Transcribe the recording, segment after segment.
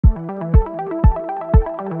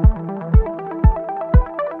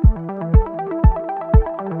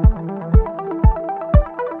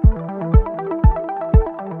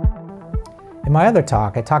In my other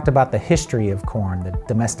talk, I talked about the history of corn, the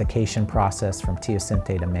domestication process from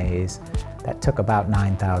teosinte to maize. That took about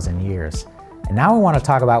 9,000 years. And now I want to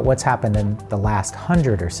talk about what's happened in the last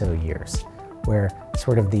 100 or so years, where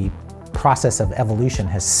sort of the process of evolution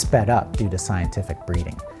has sped up due to scientific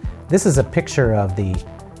breeding. This is a picture of the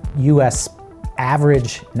U.S.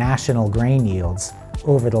 average national grain yields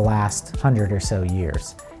over the last 100 or so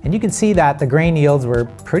years. And you can see that the grain yields were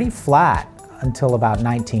pretty flat until about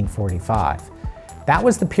 1945. That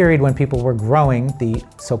was the period when people were growing the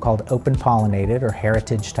so-called open-pollinated or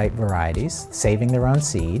heritage-type varieties, saving their own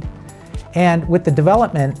seed. And with the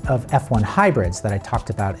development of F1 hybrids that I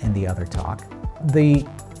talked about in the other talk, the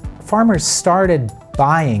farmers started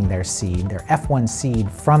buying their seed, their F1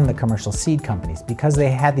 seed, from the commercial seed companies because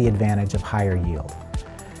they had the advantage of higher yield.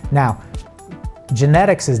 Now,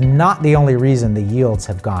 genetics is not the only reason the yields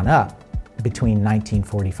have gone up between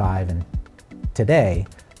 1945 and today.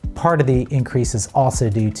 Part of the increase is also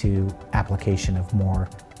due to application of more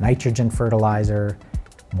nitrogen fertilizer,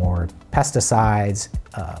 more pesticides,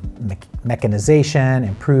 mechanization,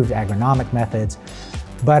 improved agronomic methods.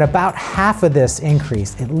 But about half of this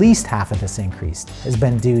increase, at least half of this increase, has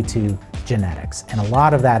been due to genetics. And a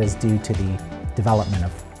lot of that is due to the development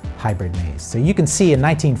of hybrid maize. So you can see in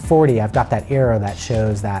 1940, I've got that arrow that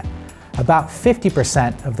shows that about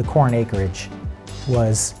 50% of the corn acreage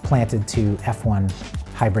was planted to F1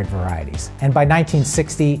 hybrid varieties. And by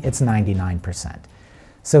 1960, it's 99%.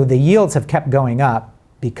 So the yields have kept going up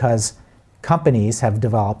because companies have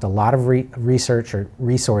developed a lot of research or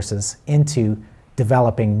resources into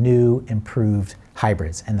developing new, improved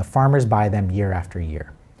hybrids, and the farmers buy them year after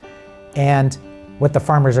year. And what the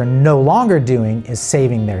farmers are no longer doing is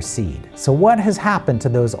saving their seed. So what has happened to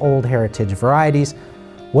those old heritage varieties?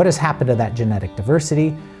 What has happened to that genetic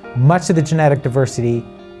diversity? Much of the genetic diversity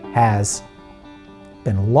has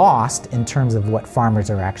been lost in terms of what farmers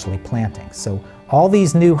are actually planting. So all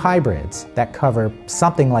these new hybrids that cover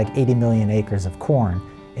something like 80 million acres of corn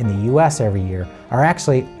in the US every year are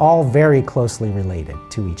actually all very closely related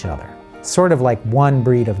to each other. Sort of like one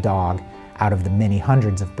breed of dog out of the many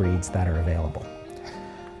hundreds of breeds that are available.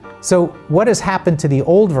 So what has happened to the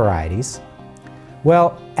old varieties?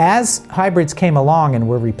 Well, as hybrids came along and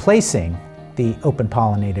were replacing the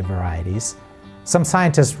open-pollinated varieties, some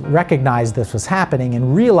scientists recognized this was happening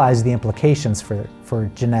and realized the implications for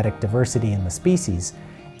genetic diversity in the species,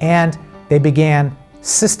 and they began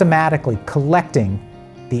systematically collecting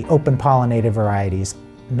the open-pollinated varieties,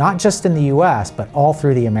 not just in the US, but all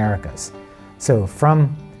through the Americas. So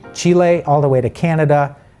from Chile all the way to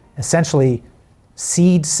Canada, essentially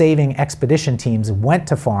seed-saving expedition teams went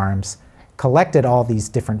to farms, collected all these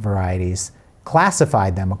different varieties,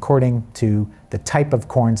 classified them according to the type of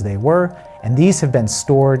corns they were, and these have been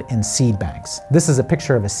stored in seed banks. This is a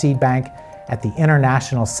picture of a seed bank at the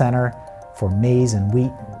International Center for Maize and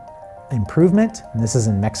Wheat Improvement, and this is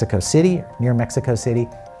in Mexico City, near Mexico City.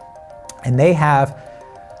 And they have,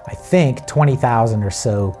 I think, 20,000 or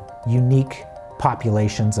so unique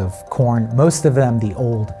populations of corn, most of them the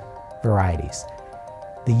old varieties.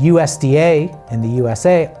 The USDA in the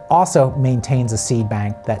USA also maintains a seed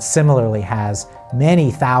bank that similarly has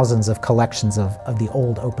many thousands of collections of the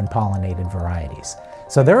old open-pollinated varieties.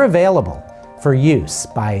 So they're available for use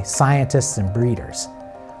by scientists and breeders.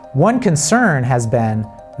 One concern has been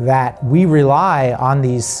that we rely on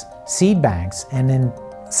these seed banks, and in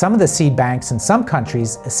some of the seed banks in some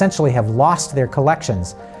countries essentially have lost their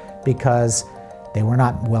collections because they were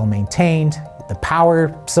not well maintained. The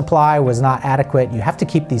power supply was not adequate. You have to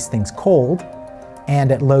keep these things cold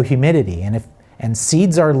and at low humidity. And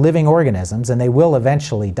seeds are living organisms and they will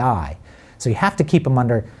eventually die. So you have to keep them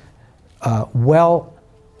under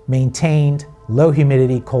well-maintained, low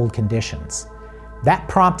humidity, cold conditions. That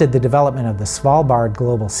prompted the development of the Svalbard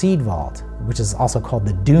Global Seed Vault, which is also called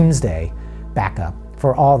the Doomsday Backup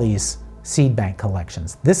for all these seed bank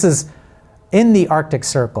collections. This is in the Arctic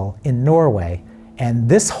Circle in Norway, and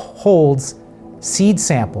this holds seed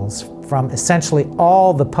samples from essentially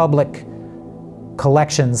all the public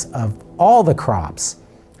collections of all the crops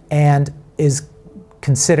and is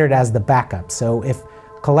considered as the backup. So if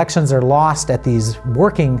collections are lost at these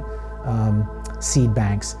working seed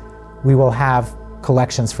banks, we will have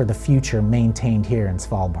collections for the future maintained here in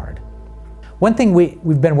Svalbard. One thing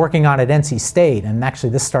we've been working on at NC State, and actually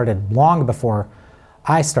this started long before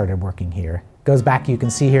I started working here, goes back, you can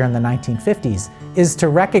see here in the 1950s, is to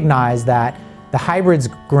recognize that the hybrids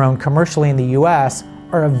grown commercially in the US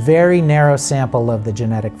are a very narrow sample of the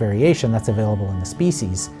genetic variation that's available in the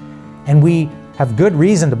species. And we have good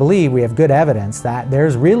reason to believe, we have good evidence that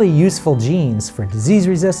there's really useful genes for disease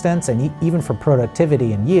resistance and even for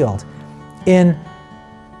productivity and yield in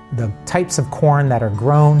the types of corn that are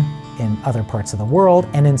grown in other parts of the world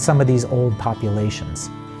and in some of these old populations.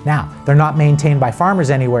 Now, they're not maintained by farmers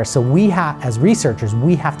anywhere, so as researchers,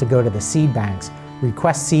 we have to go to the seed banks,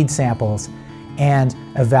 request seed samples, and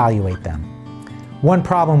evaluate them. One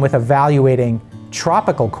problem with evaluating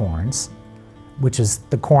tropical corns, which is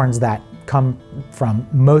the corns that come from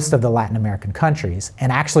most of the Latin American countries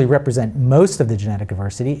and actually represent most of the genetic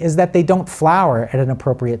diversity, is that they don't flower at an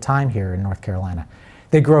appropriate time here in North Carolina.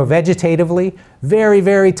 They grow vegetatively, very,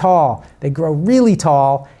 very tall. They grow really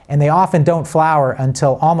tall, and they often don't flower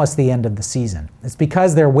until almost the end of the season. It's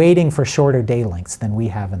because they're waiting for shorter day lengths than we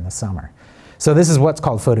have in the summer. So this is what's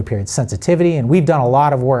called photoperiod sensitivity, and we've done a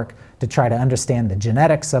lot of work to try to understand the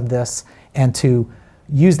genetics of this and to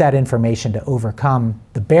use that information to overcome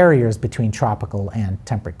the barriers between tropical and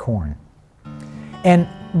temperate corn. And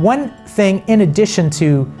one thing, in addition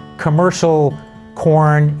to commercial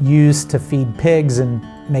corn used to feed pigs and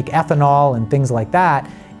make ethanol and things like that,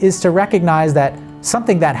 is to recognize that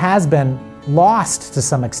something that has been lost to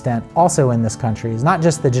some extent also in this country is not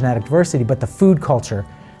just the genetic diversity, but the food culture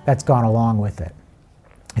that's gone along with it.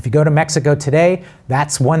 If you go to Mexico today,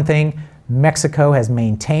 that's one thing Mexico has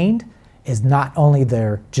maintained, is not only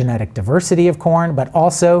their genetic diversity of corn, but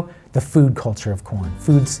also the food culture of corn.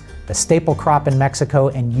 Food's the staple crop in Mexico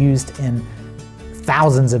and used in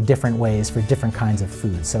thousands of different ways for different kinds of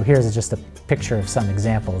food. So here's just a picture of some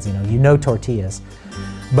examples. You know tortillas,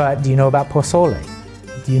 but do you know about pozole?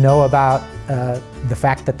 Do you know about the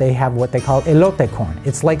fact that they have what they call elote corn?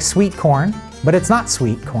 It's like sweet corn, but it's not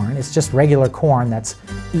sweet corn. It's just regular corn that's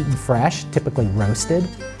eaten fresh, typically roasted,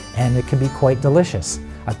 and it can be quite delicious.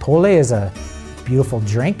 Atole is a beautiful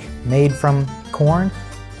drink made from corn.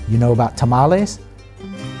 You know about tamales.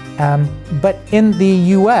 But in the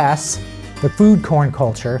U.S., the food corn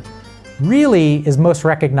culture really is most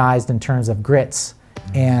recognized in terms of grits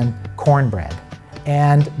and cornbread.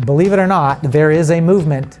 And believe it or not, there is a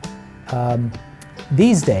movement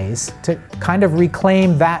these days to kind of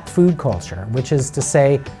reclaim that food culture, which is to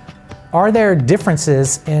say, are there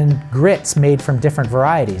differences in grits made from different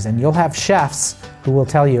varieties? And you'll have chefs who will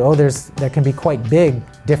tell you, oh, there can be quite big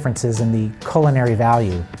differences in the culinary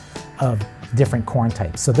value of different corn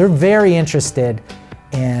types. So they're very interested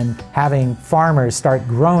in having farmers start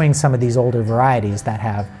growing some of these older varieties that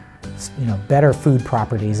have, better food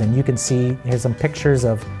properties. And you can see, here's some pictures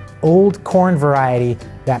of old corn variety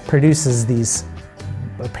that produces these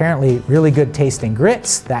apparently really good tasting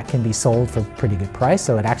grits that can be sold for a pretty good price.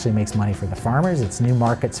 So it actually makes money for the farmers. It's new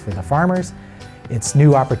markets for the farmers. It's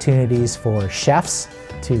new opportunities for chefs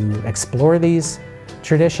to explore these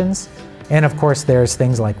traditions. And of course, there's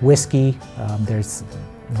things like whiskey. There's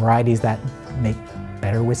varieties that make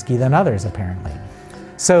better whiskey than others, apparently.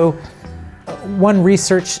 So one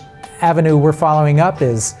research avenue we're following up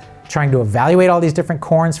is trying to evaluate all these different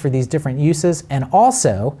corns for these different uses, and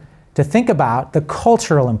also to think about the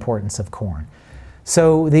cultural importance of corn.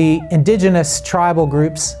 So the indigenous tribal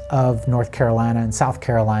groups of North Carolina and South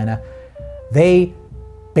Carolina, they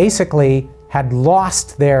basically had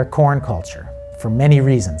lost their corn culture for many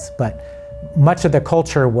reasons, but much of the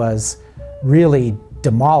culture was really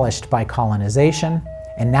demolished by colonization.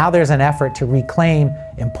 And now there's an effort to reclaim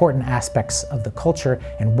important aspects of the culture,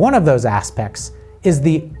 and one of those aspects is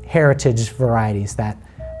the heritage varieties that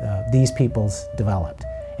these peoples developed.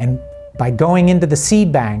 And by going into the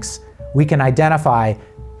seed banks, we can identify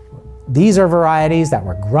these are varieties that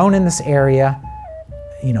were grown in this area,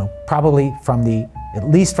 probably at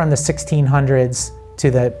least from the 1600s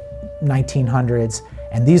to the 1900s,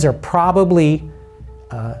 and these are probably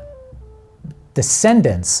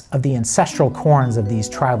descendants of the ancestral corns of these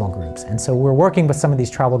tribal groups. And so we're working with some of these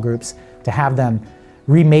tribal groups to have them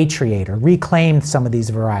rematriate or reclaim some of these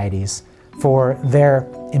varieties for their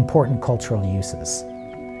important cultural uses.